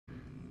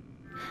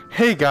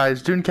Hey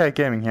guys, Dunecat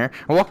Gaming here,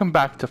 and welcome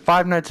back to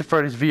Five Nights at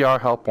Freddy's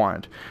VR Help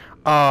Wanted.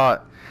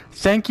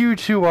 Thank you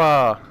to,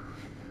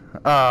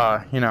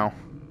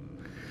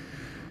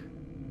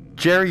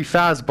 Jerry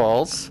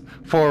Fazballs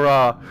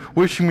for,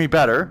 wishing me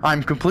better.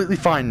 I'm completely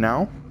fine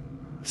now.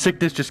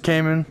 Sickness just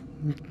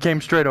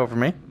came straight over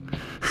me.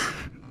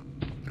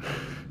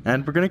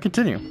 And we're gonna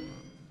continue.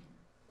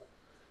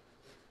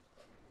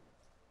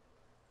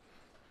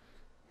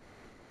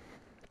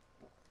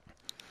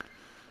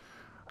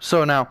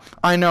 So now,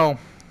 I know,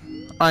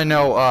 the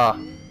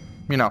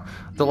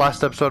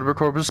last episode of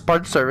Record was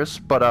part of service,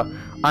 but,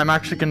 I'm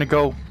actually gonna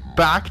go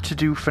back to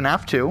do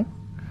FNAF 2.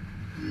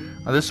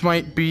 This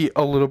might be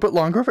a little bit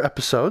longer of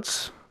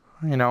episodes,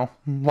 a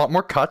lot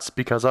more cuts,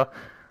 because,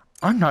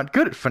 I'm not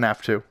good at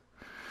FNAF 2.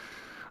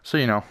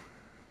 So,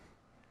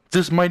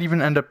 this might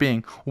even end up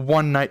being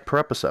one night per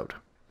episode.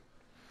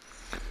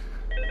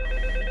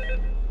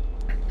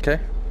 Okay.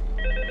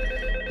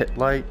 Hit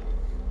light.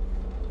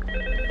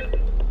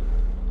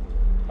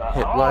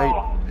 Hit light.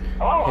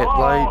 Hit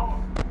light.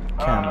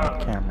 Camera.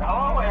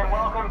 Hello and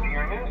welcome to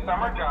your new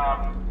summer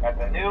job at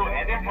the new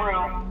and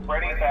improved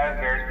Freddys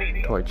Fazbear's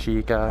PD. Toy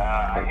Chica.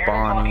 I'm here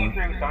Bonnie. to talk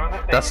you through some of the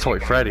things That's Toy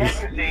Freddy.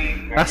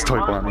 That's Toy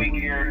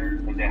Bonnie.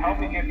 And to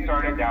help you get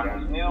started down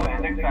this new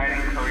and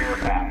exciting career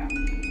path.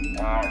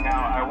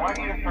 Now, I want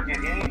you to forget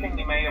anything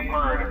you may have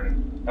heard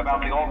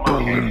about the old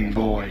location.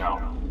 Boy.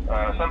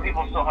 Some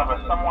people still have a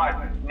somewhat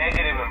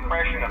negative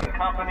impression of the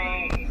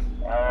company.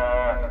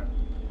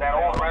 That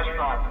old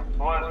restaurant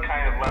was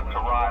kind of left to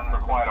rot for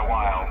quite a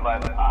while,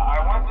 but I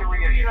want to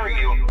reassure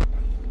you,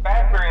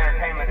 Fazbear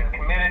Entertainment is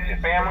committed to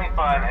family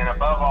fun and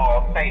above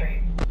all,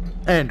 safety.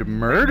 And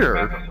murder.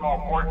 They spent a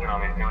small fortune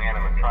on these new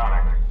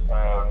animatronics.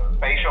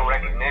 Facial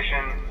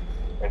recognition,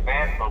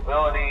 advanced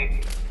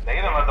mobility, they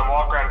even let them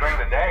walk around during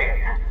the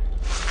day.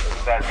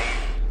 Isn't that neat?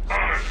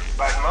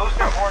 But most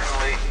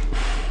importantly,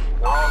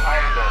 they're all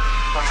tied into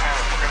some kind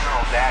of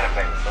criminal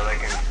database so they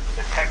can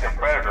detect a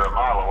predator a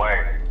mile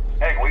away.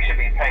 Heck, we should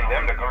be paying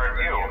them to guard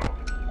you.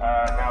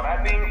 Now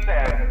that being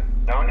said,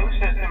 no new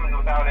system is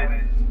without its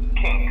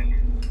kinks.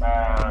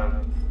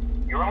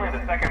 You're only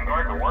the second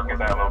guard to work at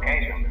that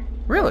location.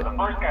 Really? The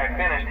first guy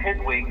finished his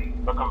week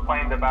but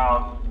complained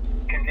about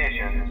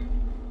conditions.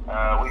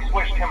 We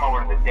switched him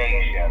over to the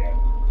day shift.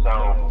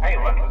 So, hey,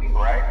 lucky me,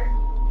 right?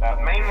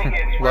 Mainly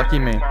it's Lucky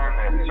me.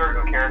 concerned that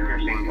certain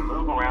characters seem to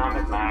move around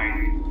at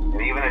night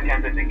and even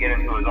attempted to get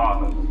into his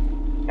office.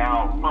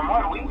 Now, from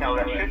what we know,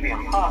 that should be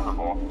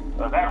impossible.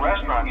 That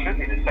restaurant should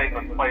be the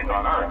safest place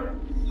on Earth.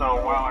 So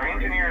while our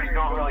engineers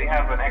don't really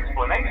have an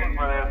explanation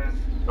for this,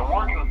 the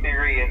working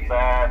theory is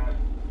that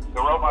the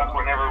robots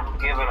were never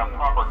given a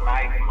proper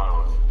night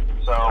mode.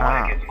 So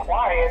when it gets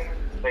quiet,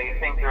 they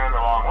think they're in the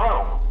wrong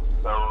room.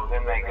 So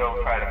then they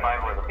go try to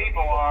find where the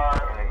people are,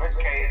 and in this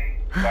case,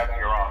 that's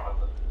your office.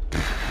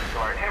 So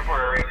our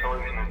temporary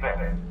solution is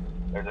this.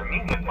 There's a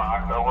music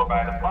box over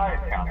by the prize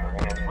counter,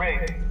 and it's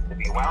rigged to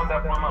be wound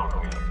up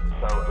remotely.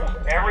 So just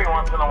every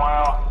once in a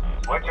while,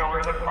 switch over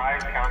to the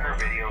prize counter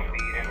video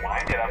feed and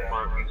wind it up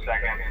for a few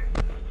seconds.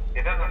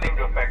 It doesn't seem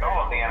to affect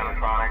all of the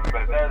animatronics,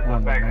 but it does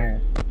affect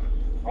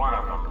one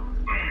of them.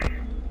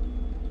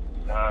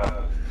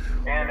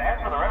 And as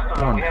for the rest of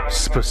them, we have a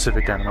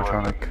specific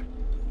animatronic.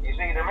 You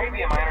see, there may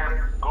be a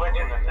minor glitch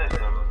in the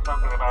system,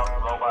 something about the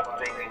robot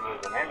thinking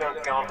there's an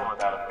endoskeleton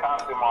without its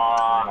costume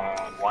on,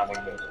 and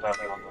wanting to stuff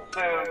it into the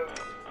suit.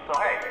 So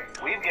hey,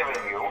 we've given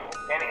you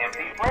an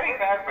empty Freddy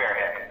Fazbear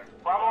head.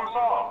 Problem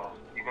solved.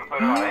 You can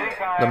put it on any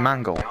time The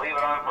mangle. and leave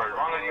it on for as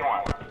long as you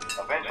want.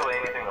 Eventually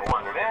anything that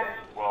wandered in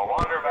will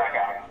wander back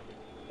out.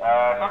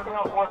 Something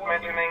else worth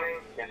mentioning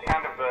is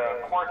kind of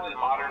the quirky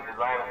modern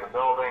design of the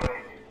building.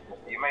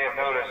 You may have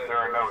noticed there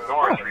are no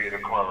doors for you to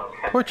close.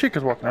 Toy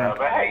Chica's walking around.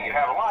 But hey, you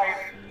have a light,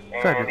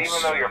 and Fabulous.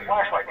 even though your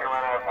flashlight can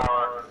run out of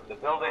power, the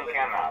building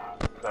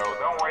cannot. So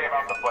don't worry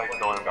about the place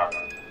going dark.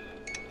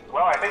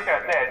 Well, I think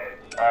that's it.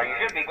 You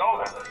should be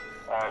golden.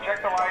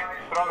 Check the lights,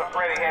 put on the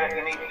Freddy head if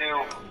you need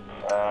to.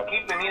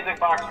 Keep the music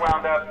box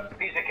wound up.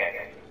 Piece of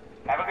cake.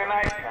 Have a good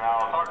night, and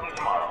I'll talk to you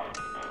tomorrow.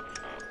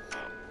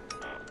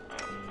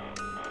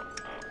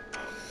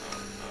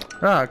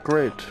 Ah,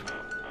 great.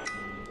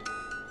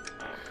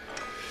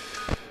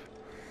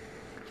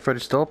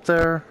 Freddy's still up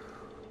there.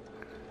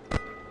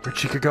 Where'd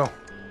Chica go?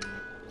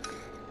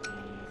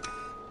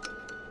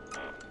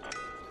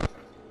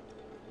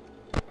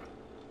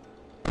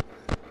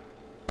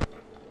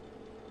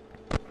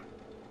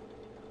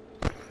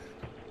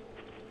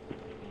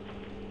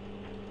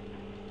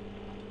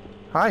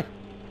 Hi.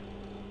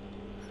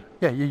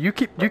 Yeah, you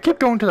keep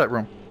going to that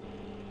room.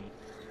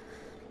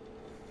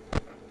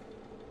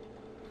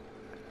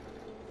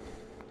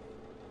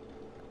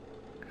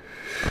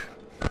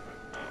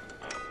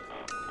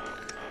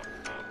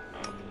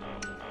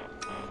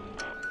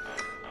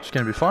 It's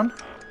gonna be fun.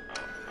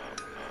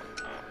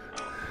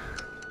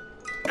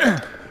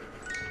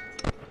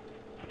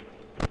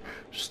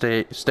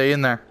 Stay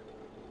in there.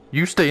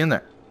 You stay in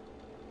there.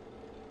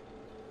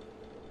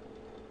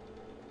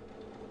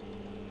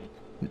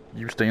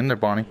 You stay in there,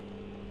 Bonnie.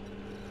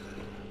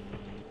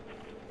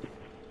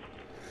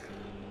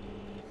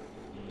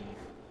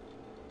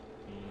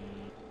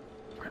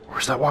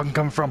 Where's that walking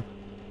coming from?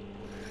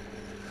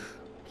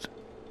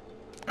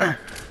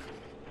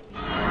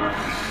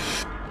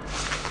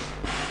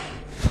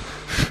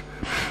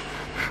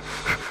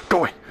 Go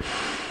away.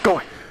 Go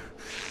away.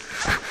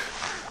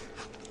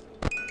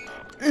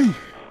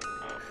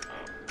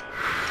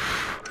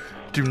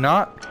 Do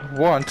not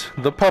want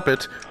the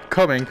puppet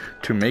coming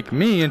to make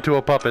me into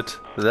a puppet.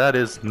 That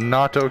is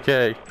not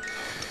okay.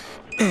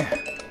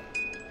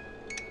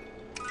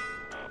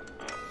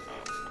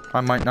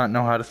 I might not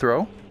know how to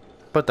throw,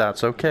 but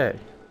that's okay.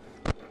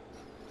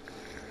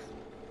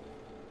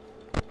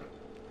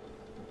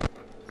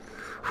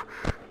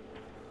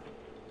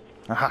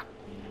 Aha.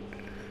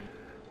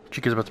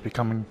 Chica's about to be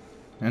coming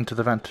into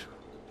the vent.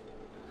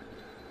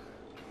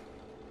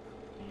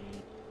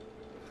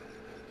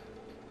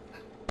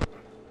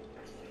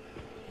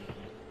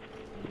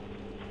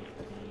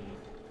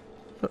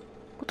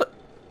 What the?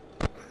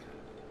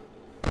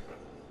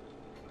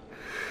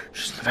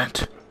 She's in the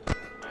vent.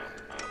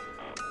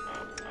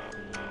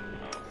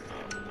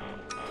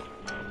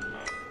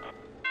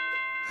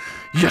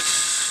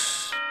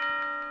 Yes!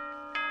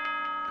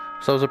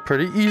 So it was a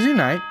pretty easy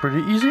night,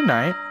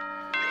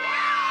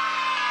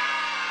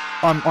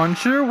 I'm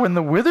unsure when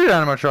the withered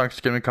animatronics is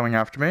going to be coming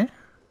after me.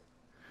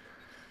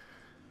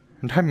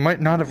 And I might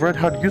not have read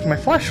how to use my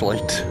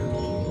flashlight.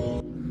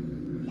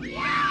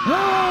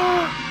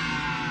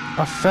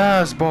 A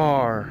Fazz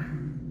bar.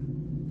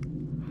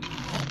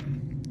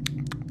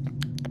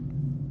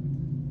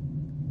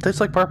 Tastes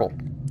like purple.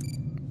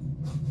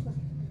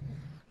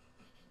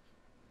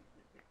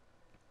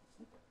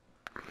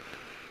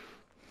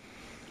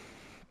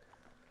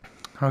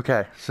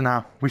 Okay, so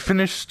now we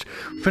finished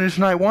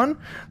night 1.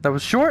 That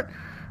was short.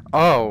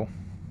 Oh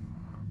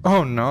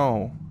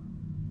no.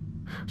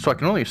 So I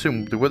can only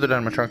assume the withered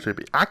animatronics will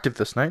be active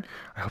this night.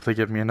 I hope they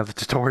give me another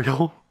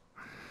tutorial.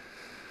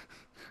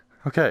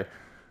 Okay.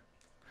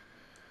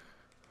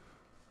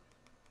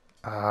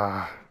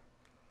 Wear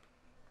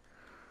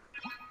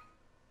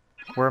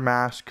a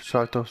mask.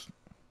 So those.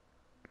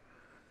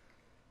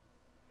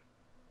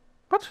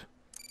 What?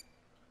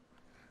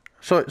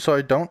 So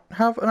I don't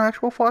have an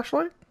actual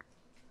flashlight?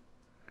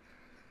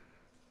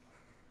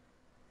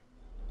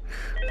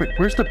 Wait,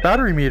 where's the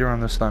battery meter on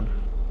this then?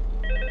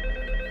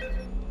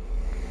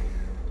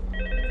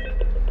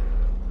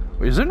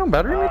 Wait, is there no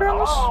battery meter on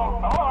this?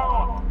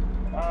 Hello?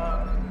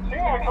 See,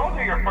 I told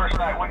you your first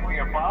night wouldn't be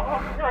a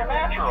problem. You're a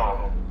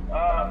natural.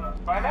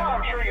 By now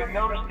I'm sure you've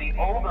noticed the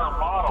older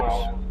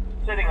models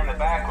sitting in the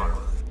back room.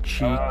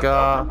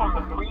 Chica,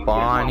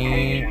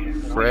 Bonnie,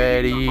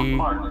 Freddy.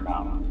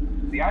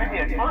 The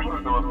idea at first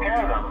was to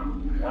repair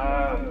them.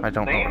 I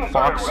don't know what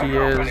Foxy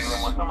is.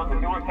 With some of the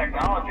newer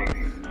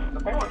technology.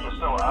 But they were just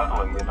so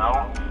ugly, you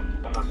know?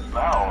 And the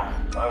smell.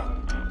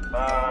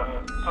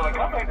 So the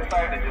company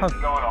decided to just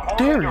go in a whole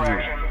new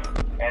direction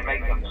and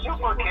make them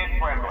super kid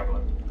friendly.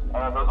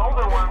 Those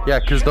older ones. Yeah,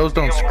 because those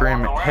don't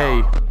scream,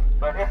 hey.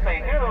 But if they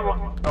do,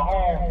 the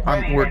whole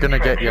we're gonna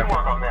get you.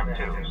 Work on them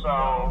too.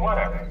 So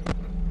whatever.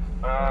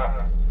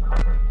 I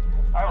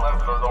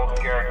love those old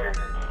characters.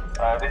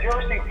 Did you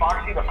ever see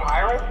Foxy the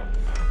Pirate?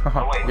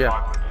 Oh wait, yeah.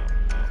 Foxy.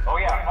 Oh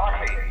yeah,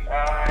 Foxy.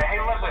 Hey,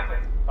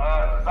 listen.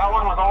 That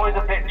one was always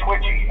a bit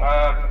twitchy.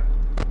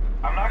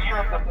 I'm not sure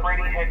if the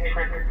Freddy head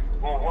trick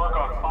will work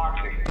on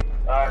Foxy.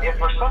 If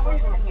for some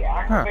reason he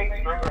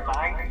activates during the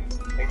night,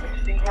 and you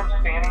see him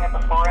standing at the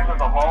far end of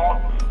the hall,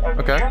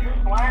 just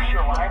flash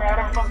your light at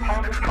him from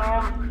time to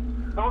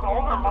time. Those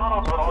older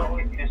models would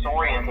always get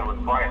disoriented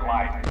with bright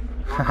light. It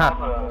was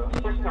called a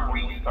system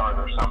restart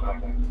or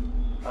something.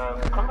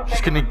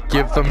 Just gonna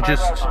give them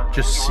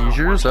just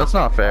seizures? That's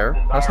not fair.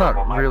 That's not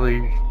really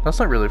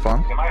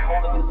fun.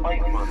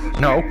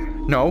 No.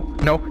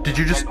 Did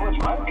you just?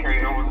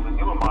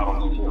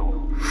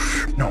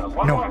 No.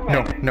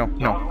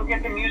 Don't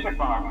forget the music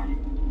box.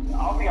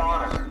 I'll be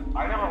honest,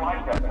 I never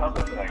liked that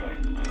puppet thing.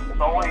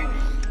 It's always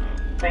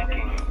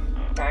thinking,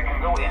 and it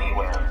can go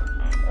anywhere.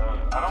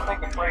 I don't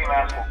think the Freddy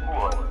mask will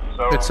fool it.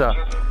 So It's just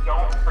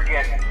don't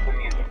forget the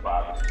music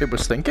box. It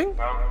was thinking?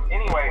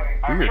 Anyway,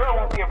 I'm Weird. sure it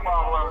won't be a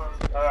problem.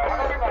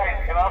 Have a good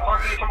night, and I'll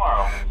talk to you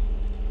tomorrow.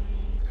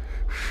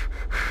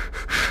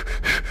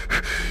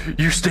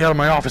 You stay out of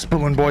my office,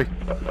 balloon boy.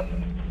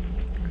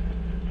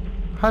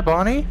 Hi,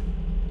 Bonnie.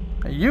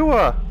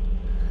 You,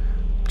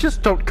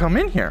 just don't come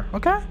in here,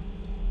 okay?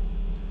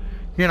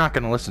 You're not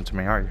gonna listen to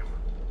me, are you?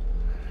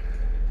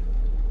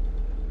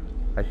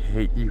 I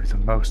hate you the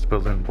most,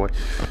 balloon boy.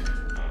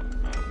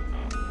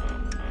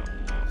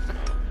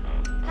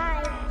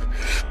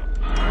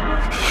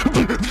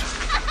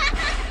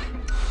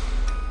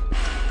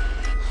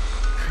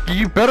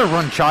 You better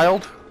run,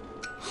 child.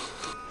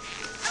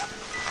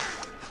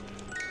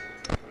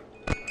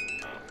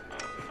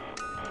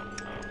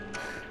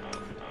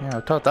 Yeah, I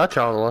taught that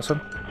child a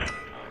lesson.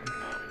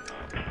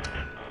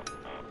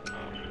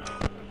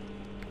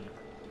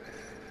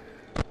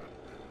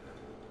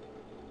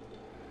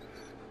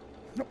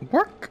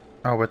 Work?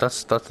 Oh wait,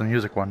 that's the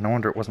music one. No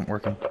wonder it wasn't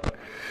working.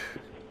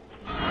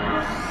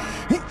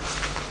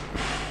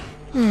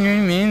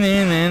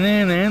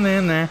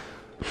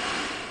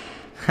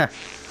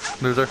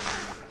 Loser.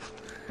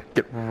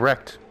 Get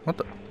wrecked. What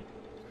the?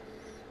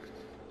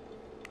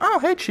 Oh,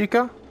 hey,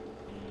 Chica.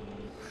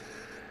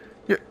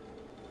 You're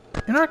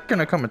not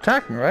gonna come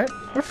attack me, right?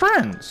 We're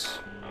friends.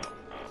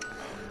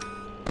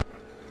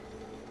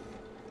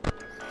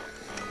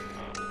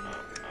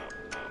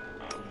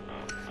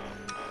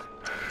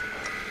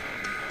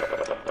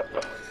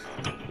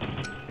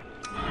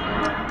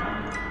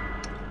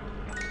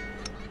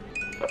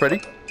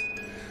 Freddy?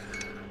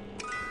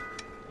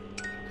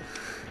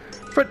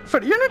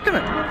 Freddy, you're not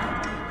gonna...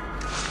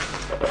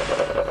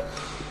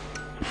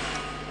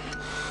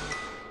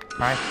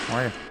 Hi, how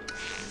are you?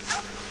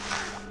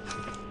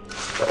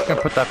 I'm just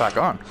gonna put that back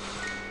on.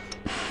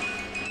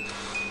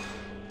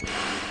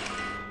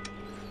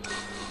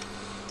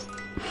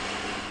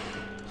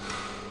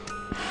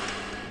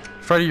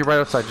 Freddy, you're right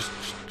outside. Just...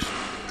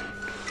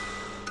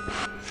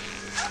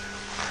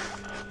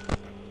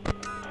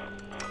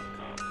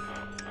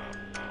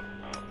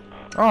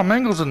 Oh,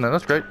 Mangle's in there.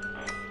 That's great.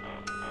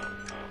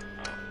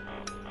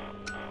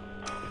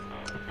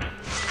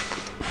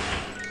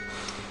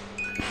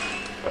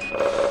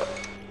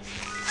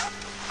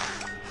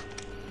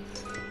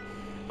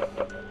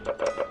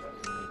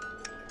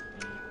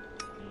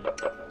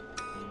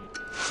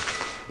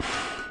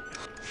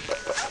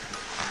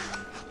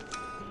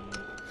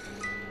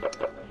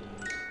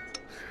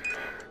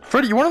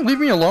 Freddy, you want to leave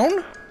me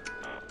alone?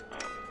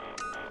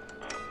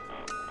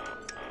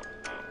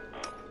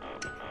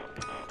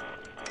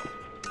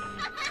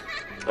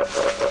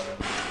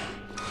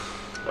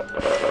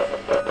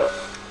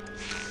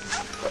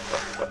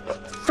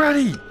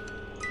 Freddy!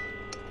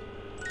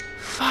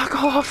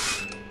 Fuck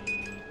off!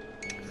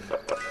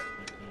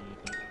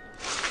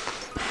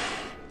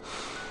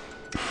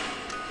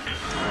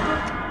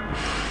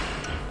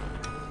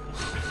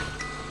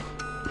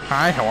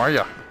 Hi, how are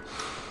ya?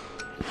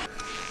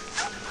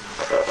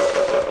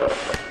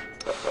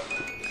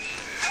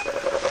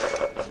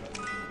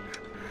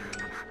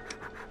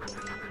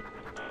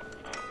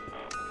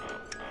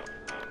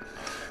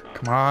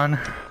 Come on.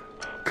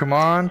 Come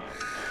on.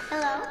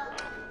 Hello?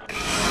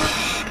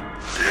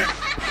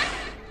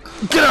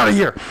 Get out of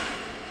here!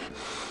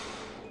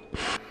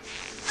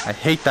 I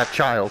hate that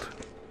child.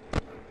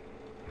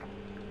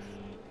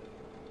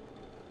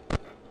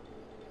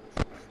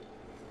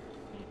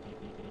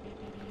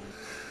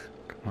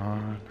 Come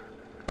on.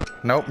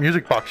 Nope,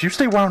 music box. You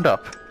stay wound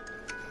up.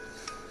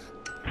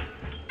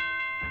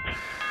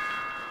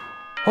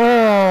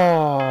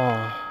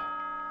 Oh.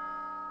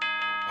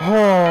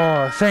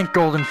 Oh, thank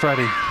Golden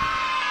Freddy.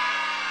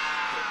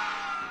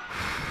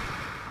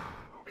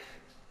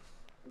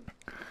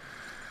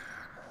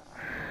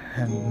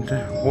 And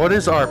what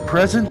is our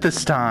present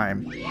this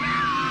time?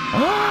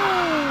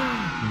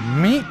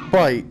 Meat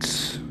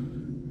bites.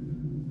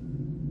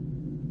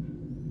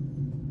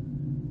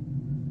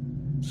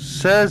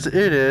 Says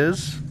it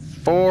is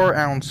 4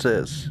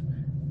 ounces.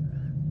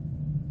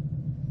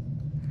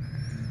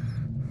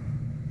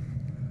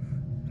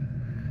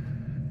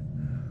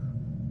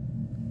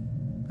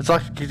 It's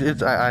like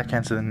I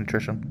can't see the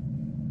nutrition.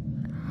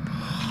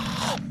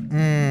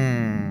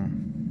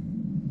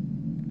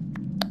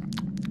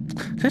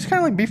 Tastes kind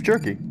of like beef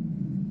jerky.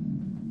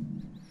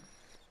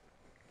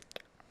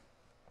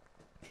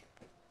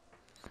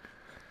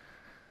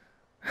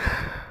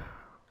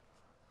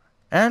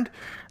 And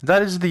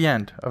that is the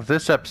end of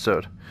this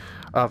episode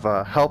of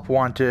Help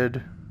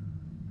Wanted.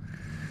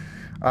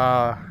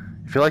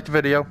 If you like the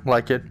video,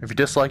 like it. If you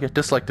dislike it,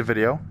 dislike the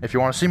video. If you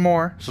want to see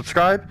more,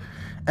 subscribe.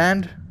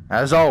 And,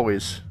 as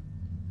always,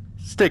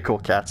 stay cool,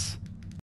 cats.